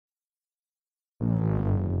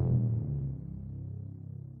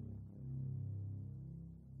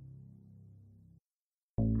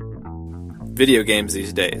Video games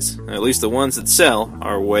these days, at least the ones that sell,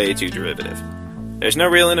 are way too derivative. There's no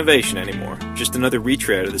real innovation anymore, just another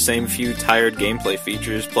retread of the same few tired gameplay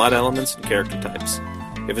features, plot elements, and character types.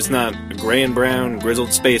 If it's not a gray and brown,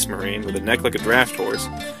 grizzled space marine with a neck like a draft horse,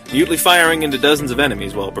 mutely firing into dozens of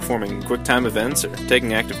enemies while performing quick-time events or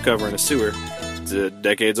taking active cover in a sewer, it's a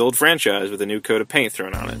decades-old franchise with a new coat of paint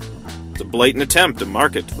thrown on it. It's a blatant attempt to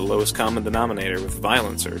market to the lowest common denominator with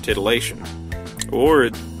violence or titillation.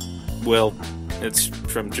 Or, it's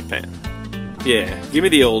from Japan. Yeah, give me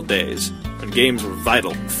the old days, when games were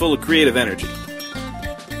vital and full of creative energy.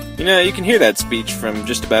 You know, you can hear that speech from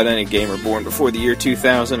just about any gamer born before the year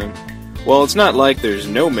 2000, and while it's not like there's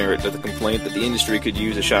no merit to the complaint that the industry could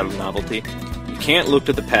use a shot of novelty, you can't look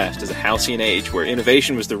to the past as a halcyon age where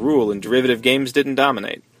innovation was the rule and derivative games didn't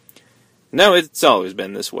dominate. No, it's always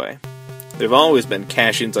been this way. There've always been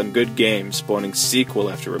cash-ins on good games, spawning sequel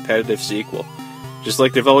after repetitive sequel, just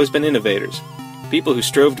like there've always been innovators, people who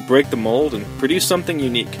strove to break the mold and produce something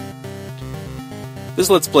unique. This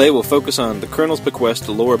Let's Play will focus on the Colonel's Bequest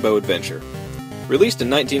Lore Bow Adventure. Released in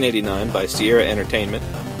 1989 by Sierra Entertainment,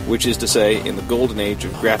 which is to say, in the golden age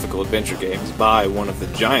of graphical adventure games by one of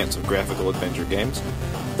the giants of graphical adventure games,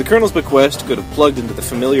 the Colonel's Bequest could have plugged into the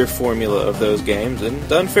familiar formula of those games and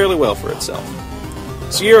done fairly well for itself.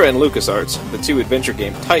 Sierra and LucasArts, the two adventure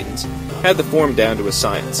game titans, had the form down to a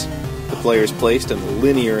science. The player's placed in a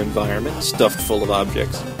linear environment stuffed full of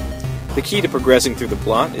objects. The key to progressing through the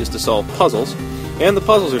plot is to solve puzzles, and the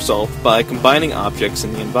puzzles are solved by combining objects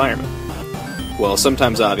in the environment. While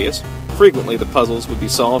sometimes obvious, frequently the puzzles would be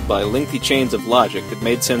solved by lengthy chains of logic that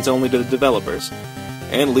made sense only to the developers,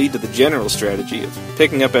 and lead to the general strategy of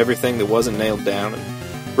picking up everything that wasn't nailed down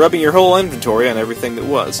and rubbing your whole inventory on everything that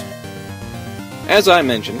was. As I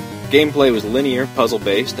mentioned, gameplay was linear,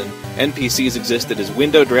 puzzle-based, and NPCs existed as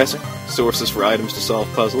window dressing, sources for items to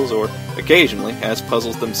solve puzzles, or occasionally as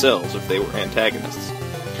puzzles themselves if they were antagonists.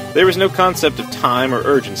 There was no concept of time or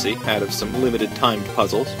urgency out of some limited timed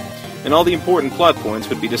puzzles, and all the important plot points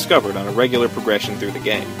would be discovered on a regular progression through the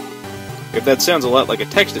game. If that sounds a lot like a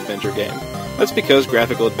text adventure game, that's because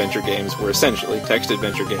graphical adventure games were essentially text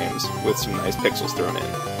adventure games with some nice pixels thrown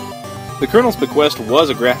in. The Colonel's Bequest was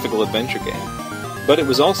a graphical adventure game, but it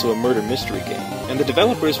was also a murder mystery game, and the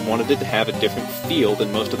developers wanted it to have a different feel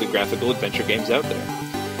than most of the graphical adventure games out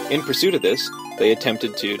there. In pursuit of this, they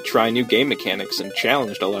attempted to try new game mechanics and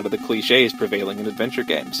challenged a lot of the cliches prevailing in adventure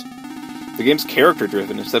games. The game's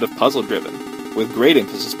character-driven instead of puzzle-driven, with great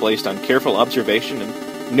emphasis placed on careful observation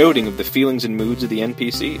and noting of the feelings and moods of the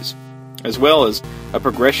NPCs, as well as a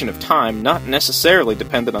progression of time not necessarily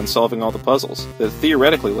dependent on solving all the puzzles, that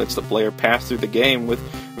theoretically lets the player pass through the game with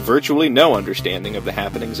virtually no understanding of the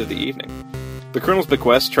happenings of the evening. The Colonel's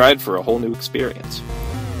Bequest tried for a whole new experience.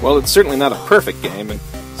 While it's certainly not a perfect game, and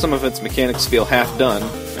some of its mechanics feel half-done,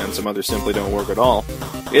 and some others simply don't work at all,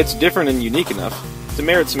 it's different and unique enough to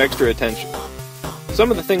merit some extra attention. Some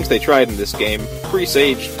of the things they tried in this game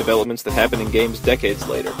presaged developments that happened in games decades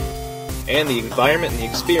later, and the environment and the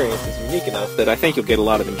experience is unique enough that I think you'll get a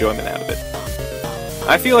lot of enjoyment out of it.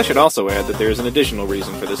 I feel I should also add that there is an additional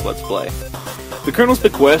reason for this Let's Play. The Colonel's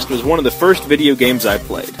Bequest was one of the first video games I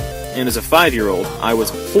played, and as a 5-year-old, I was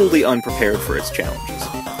wholly unprepared for its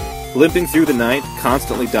challenges. Limping through the night,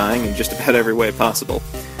 constantly dying in just about every way possible,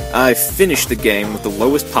 I finished the game with the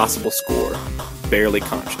lowest possible score, barely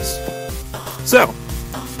conscious. So,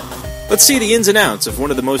 let's see the ins and outs of one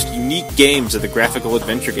of the most unique games of the graphical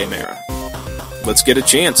adventure game era. Let's get a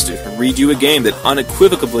chance to read you a game that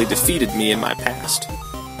unequivocally defeated me in my past.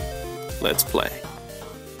 Let's play.